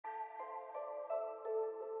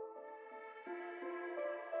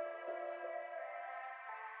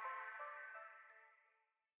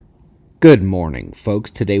Good morning,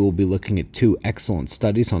 folks. Today we'll be looking at two excellent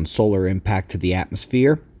studies on solar impact to the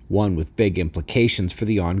atmosphere, one with big implications for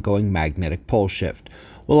the ongoing magnetic pole shift.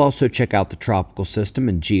 We'll also check out the tropical system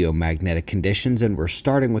and geomagnetic conditions, and we're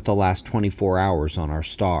starting with the last 24 hours on our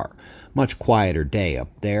star. Much quieter day up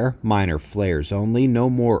there, minor flares only, no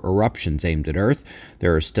more eruptions aimed at Earth.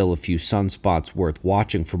 There are still a few sunspots worth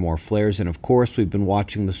watching for more flares, and of course we've been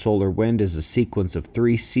watching the solar wind as a sequence of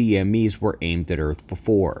 3 CMEs were aimed at Earth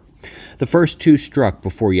before. The first two struck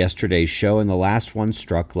before yesterday's show, and the last one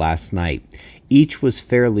struck last night. Each was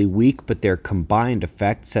fairly weak, but their combined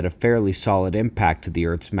effect set a fairly solid impact to the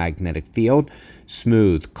Earth's magnetic field.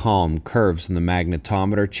 Smooth, calm curves in the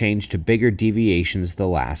magnetometer changed to bigger deviations the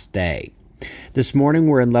last day. This morning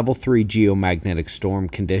we're in level 3 geomagnetic storm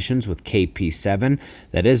conditions with KP7.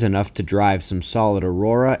 That is enough to drive some solid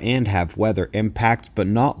aurora and have weather impacts, but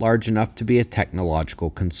not large enough to be a technological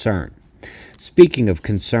concern. Speaking of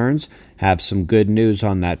concerns, have some good news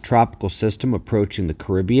on that tropical system approaching the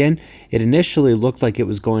Caribbean. It initially looked like it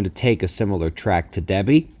was going to take a similar track to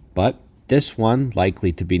Debbie, but this one,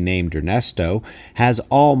 likely to be named Ernesto, has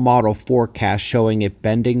all model forecasts showing it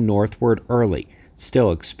bending northward early.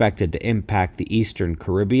 Still expected to impact the eastern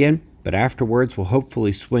Caribbean, but afterwards will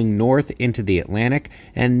hopefully swing north into the Atlantic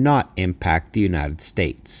and not impact the United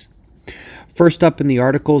States. First up in the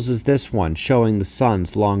articles is this one, showing the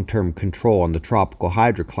sun's long-term control on the tropical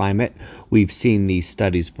hydroclimate. We've seen these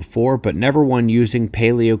studies before, but never one using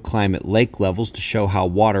paleoclimate lake levels to show how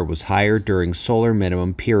water was higher during solar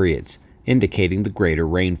minimum periods, indicating the greater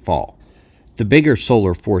rainfall. The bigger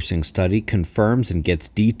solar forcing study confirms and gets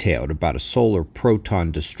detailed about a solar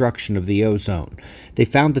proton destruction of the ozone. They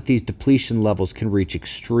found that these depletion levels can reach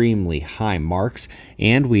extremely high marks,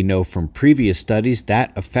 and we know from previous studies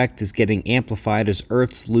that effect is getting amplified as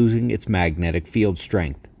Earth's losing its magnetic field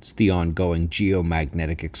strength. It's the ongoing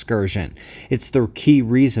geomagnetic excursion. It's the key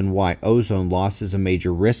reason why ozone loss is a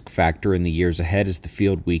major risk factor in the years ahead as the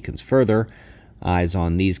field weakens further. Eyes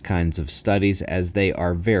on these kinds of studies as they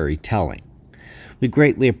are very telling. We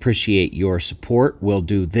greatly appreciate your support. We'll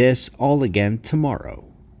do this all again tomorrow,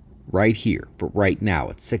 right here, but right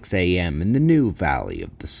now at 6 a.m. in the new Valley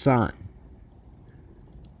of the Sun.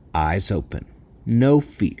 Eyes open, no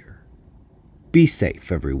fear. Be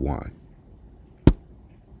safe, everyone.